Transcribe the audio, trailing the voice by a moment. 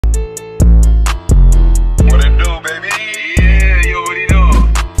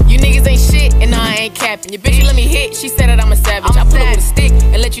capping. Your bitch let me hit, she said that I'm a savage. I pull up with a stick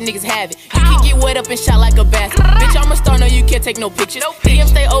and let you niggas have it. You can get wet up and shot like a basket. Bitch, I'm a star, no you can't take no pictures. DM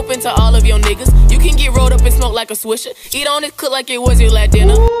stay open to all of your niggas. You can get rolled up and smoke like a swisher. Eat on it, cook like it was your last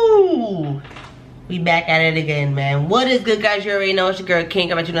dinner. Ooh. We back at it again, man. What is good, guys? You already know it's your girl King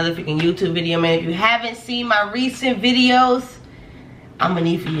coming to another freaking YouTube video, man. If you haven't seen my recent videos, I'm gonna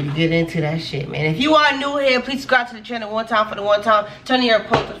need for you to get into that shit, man. If you are new here, please subscribe to the channel one time for the one time. Turn on your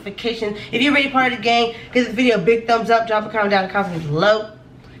post notifications. If you're already part of the gang, give this video a big thumbs up. Drop a comment down in the comments below.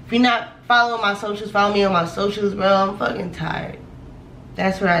 If you're not following my socials, follow me on my socials, bro. I'm fucking tired.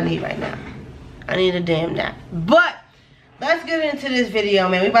 That's what I need right now. I need a damn nap. But let's get into this video,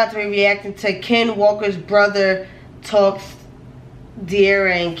 man. We about to be reacting to Ken Walker's brother talks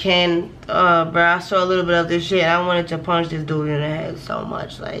De'Ara and Ken. Bro, I saw a little bit of this shit. I wanted to punch this dude in the head so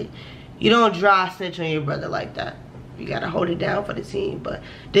much. Like, you don't dry snitch on your brother like that. You gotta hold it down for the team. But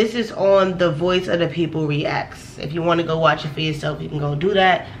this is on The Voice of the People Reacts. If you want to go watch it for yourself, you can go do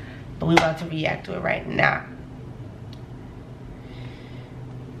that. But we about to react to it right now.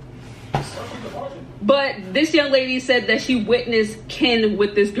 But this young lady said that she witnessed Ken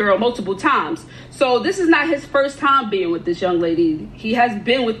with this girl multiple times. So this is not his first time being with this young lady. He has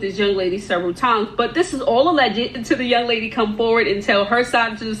been with this young lady several times. But this is all alleged until the young lady come forward and tell her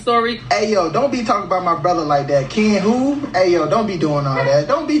side to the story. Hey, yo, don't be talking about my brother like that. Ken who? Hey, yo, don't be doing all that.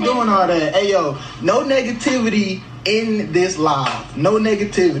 Don't be doing all that. Hey, yo, no negativity in this live. No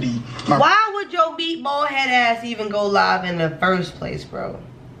negativity. Why would your meatball head ass even go live in the first place, bro?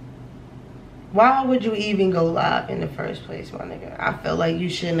 Why would you even go live in the first place, my nigga? I feel like you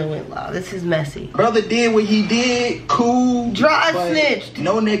shouldn't have went live. This is messy. Brother did what he did, cool. Dry snitched.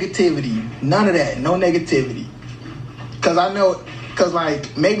 No negativity. None of that. No negativity. Cause I know, cause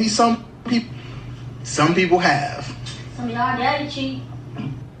like maybe some people have. Some of y'all daddy cheat.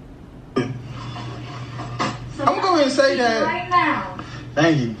 I'm gonna go ahead and say that. Right now.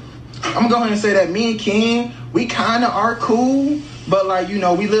 Thank you. I'm gonna go ahead and say that me and Ken, we kinda are cool. But like, you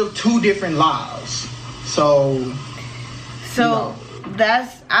know, we live two different lives. So you know.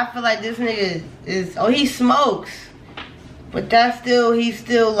 That's, I feel like this nigga is, oh, he smokes. But that's still, he's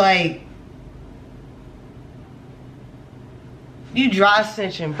still like, you dry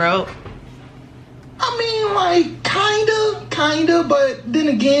snitching, bro. I mean, like, kinda, but then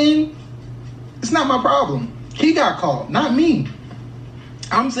again, it's not my problem. He got caught, not me.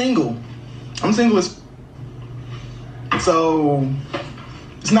 I'm single. I'm single as so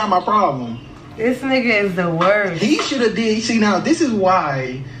it's not my problem. This nigga is the worst. He should have did. See, now this is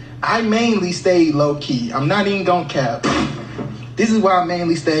why I mainly stayed low key. I'm not even gonna cap. This is why I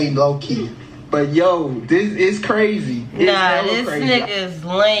mainly stayed low key. But yo, this is crazy. Nah, this nigga is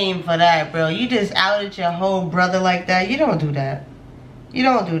lame for that, bro. You just outed your whole brother like that. You don't do that. You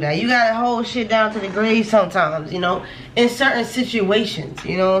don't do that. You gotta hold shit down to the grave sometimes, you know, in certain situations.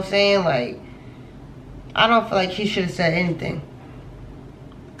 You know what I'm saying? Like, I don't feel like he should have said anything.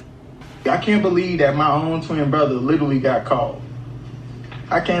 I can't believe that my own twin brother literally got caught.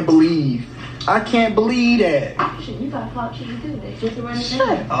 I can't believe that. Shit, you got caught cheating too. They just run it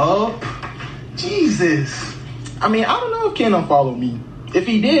Shut up. Jesus. I mean, I don't know if Ken unfollowed me. If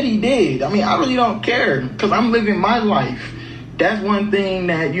he did, he did. I mean, I really don't care because I'm living my life. That's one thing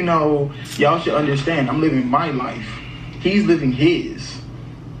that, you know, y'all should understand. I'm living my life. He's living his.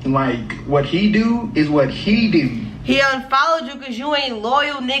 Like, what he do is what he do. He unfollowed you because you ain't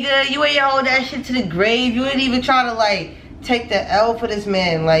loyal, nigga. You ain't hold that shit to the grave. You ain't even try to, like, take the L for this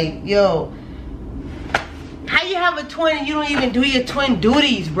man. Like, yo. How you have a twin and you don't even do your twin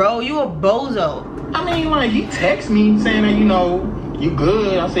duties, bro? You a bozo. I mean, like, he text me saying that, you know, you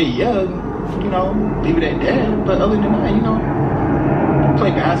good. I say, yeah, you know, leave it at that. But other than that, you know,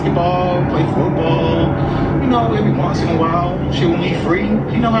 play basketball, play football. You know, every once in a while, shit when we free.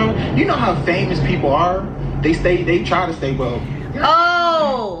 You know how famous people are. They try to stay well.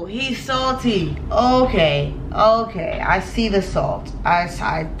 Oh, he's salty. Okay. I see the salt. I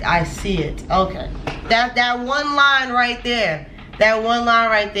see it. Okay. That one line right there. That one line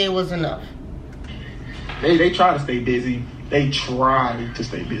right there was enough. They try to stay busy. They try to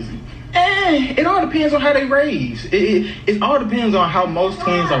stay busy. And it all depends on how they raise. It all depends on how most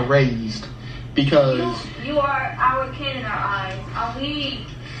twins are raised. Because you are our kid in our eyes. Are we?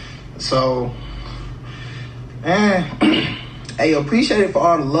 So, hey, appreciate it for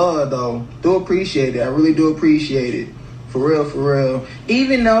all the love, though. Do appreciate it. I really do appreciate it. For real.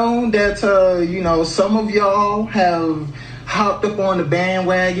 Even though that, you know, some of y'all have hopped up on the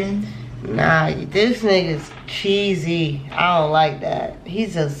bandwagon. Nah, this nigga's cheesy. I don't like that.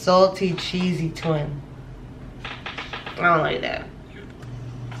 He's a salty, cheesy twin. I don't like that.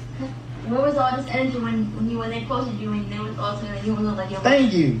 Where was all this energy when they posted you and they was all together? You was like, yo.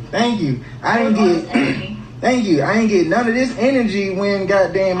 Thank you. I didn't get. Thank you. I ain't get none of this energy when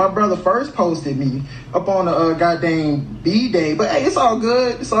goddamn my brother first posted me up on the goddamn B-Day. But hey, it's all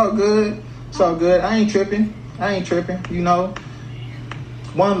good. It's all good. I ain't tripping. You know.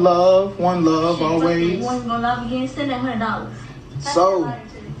 One love always. You want to go love again? Send that $100. So.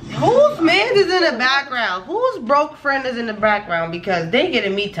 Whose man is in the background? Whose broke friend is in the background? Because they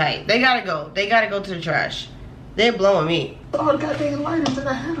getting me tight. They gotta go. They gotta go to the trash. They're blowing me. Oh, the goddamn lighters that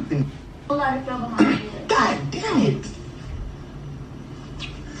I have them. God damn it.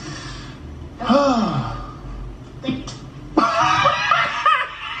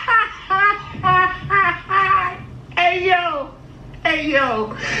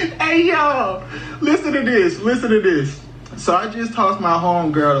 Hey yo. Listen to this. So I just tossed my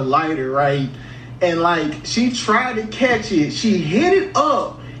homegirl a lighter, right? And like she tried to catch it. She hit it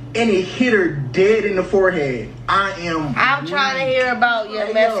up and it hit her dead in the forehead. I'm trying to hear about your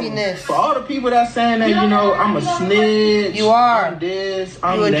messiness. For all the people that's saying that, you know, I'm a snitch. You are. I'm this,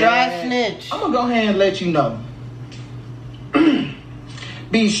 I'm you a that. dry snitch. I'm gonna go ahead and let you know.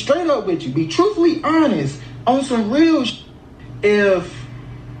 Be straight up with you. Be truthfully honest on some real if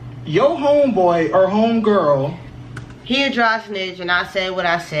your homeboy or homegirl, he a dry snitch and I said what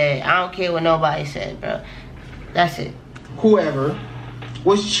I said. I don't care what nobody said, bro. That's it. Whoever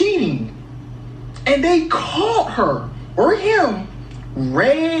was cheating and they caught her or him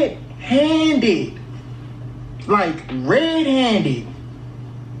red-handed. Like red-handed.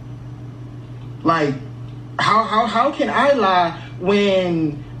 Like how can I lie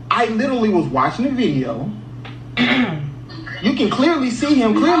when I literally was watching the video? You can clearly see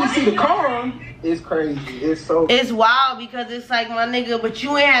him, clearly see the car. It's crazy. It's wild because it's like, my nigga, but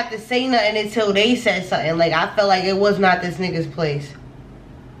you ain't have to say nothing until they said something. Like, I felt like it was not this nigga's place.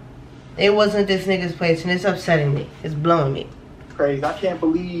 It wasn't this nigga's place, and it's upsetting me. It's blowing me. Crazy. I can't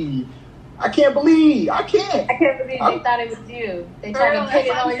believe I can't believe they thought it was you. They tried to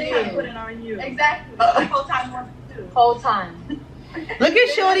put it on you. Exactly. The whole time. Look at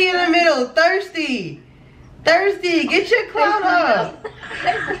Shorty in the middle, thirsty. Get your clout up.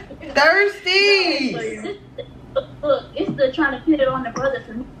 Thirsty. Look, it's the trying to pin it on the brother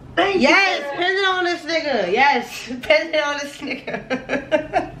for me. Yes, pin it on this nigga. Yes, pin it on this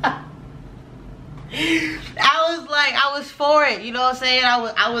nigga. I was for it. You know what I'm saying?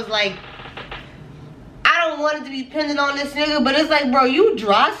 I was like, I don't want it to be pinned on this nigga, but it's like, bro, you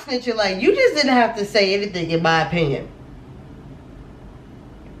dry snitching. Like, you just didn't have to say anything, in my opinion.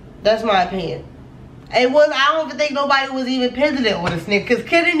 That's my opinion. I don't even think nobody was even pinning it on this nigga, because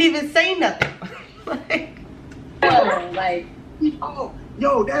Kid didn't even say nothing.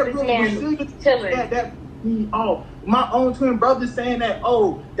 Yo, that really was serious. My own twin brother saying that,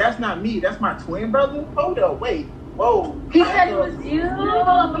 oh, that's not me, that's my twin brother? Hold up, wait, whoa. He said it was you?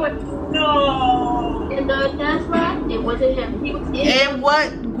 No. In the Tesla, it wasn't him. He was in. And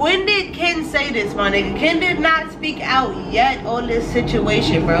when did Ken say this, my nigga? Ken did not speak out yet on this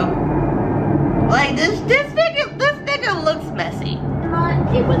situation, bro. Like, this nigga looks messy.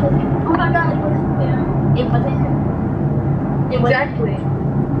 It wasn't him. Oh my god, it wasn't him. It wasn't him. Exactly.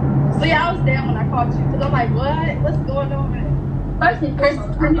 So yeah, I was there when I called you because I'm like, what? What's going on? First and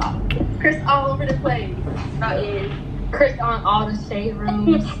foremost, Chris all over the place. Chris on all the shade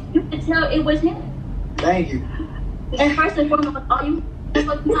rooms. You could tell it was him. Thank you. And first and foremost, all you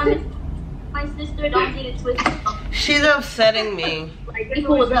my sister, don't get it twisted. She's upsetting me.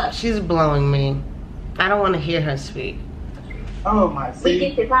 She's blowing me. I don't want to hear her speak. Oh my,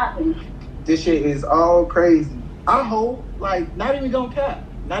 see, this shit is all crazy. I hope, like, not even gonna cap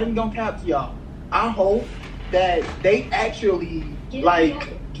to y'all. I hope that they actually, like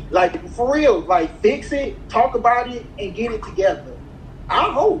for real, like, fix it, talk about it, and get it together. I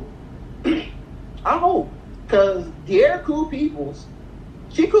hope. Because they're cool peoples.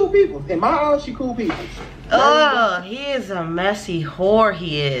 She cool people. In my eyes, she cool people. Oh, he is a messy whore,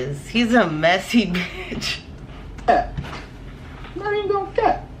 he is. He's a messy bitch. Yeah. Not even gonna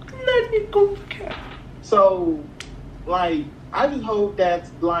cap. So, like, I just hope that,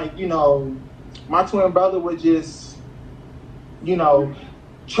 like, you know, my twin brother was just, you know,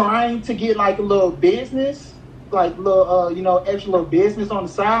 trying to get, like, a little business, like, little, you know, extra little business on the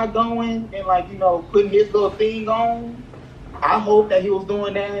side going, and, like, you know, putting his little thing on. I hope that he was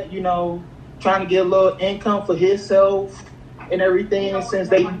doing that, you know, trying to get a little income for himself and everything, since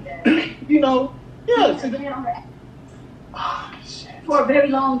they, you know, yeah. For a very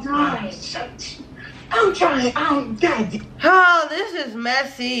long time. I'm trying. God. Oh, this is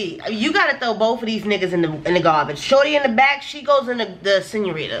messy. You gotta throw both of these niggas in the garbage. Shorty in the back, she goes in the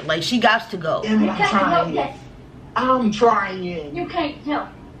incinerator. Like, she got to go. Damn it, I'm trying. You can't help.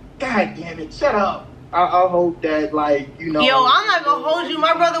 God damn it, shut up. I hope that, like, you know. Yo, I'm not gonna hold you.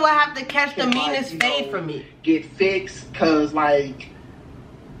 My brother will have to catch the meanest fade from me. Get fixed, cause like,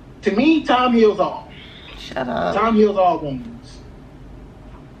 to me, time heals all. Shut up. Time heals all wounds.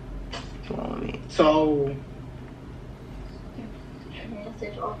 Come on with me. So,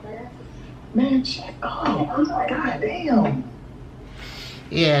 man, shut up. God damn.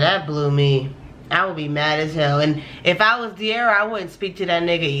 Yeah, that blew me. I would be mad as hell. And if I was De'Ara, I wouldn't speak to that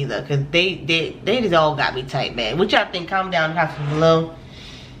nigga either. Because they just all got me tight, man. What y'all think? Comment down in the comments below.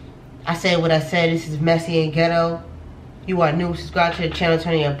 I said what I said. This is Messy and Ghetto. You are new. Subscribe to the channel.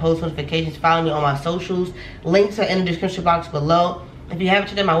 Turn on your post notifications. Follow me on my socials. Links are in the description box below. If you haven't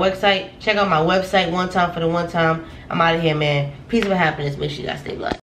checked out my website, check out my website one time for the one time. I'm out of here, man. Peace and happiness. Make sure you guys stay blessed.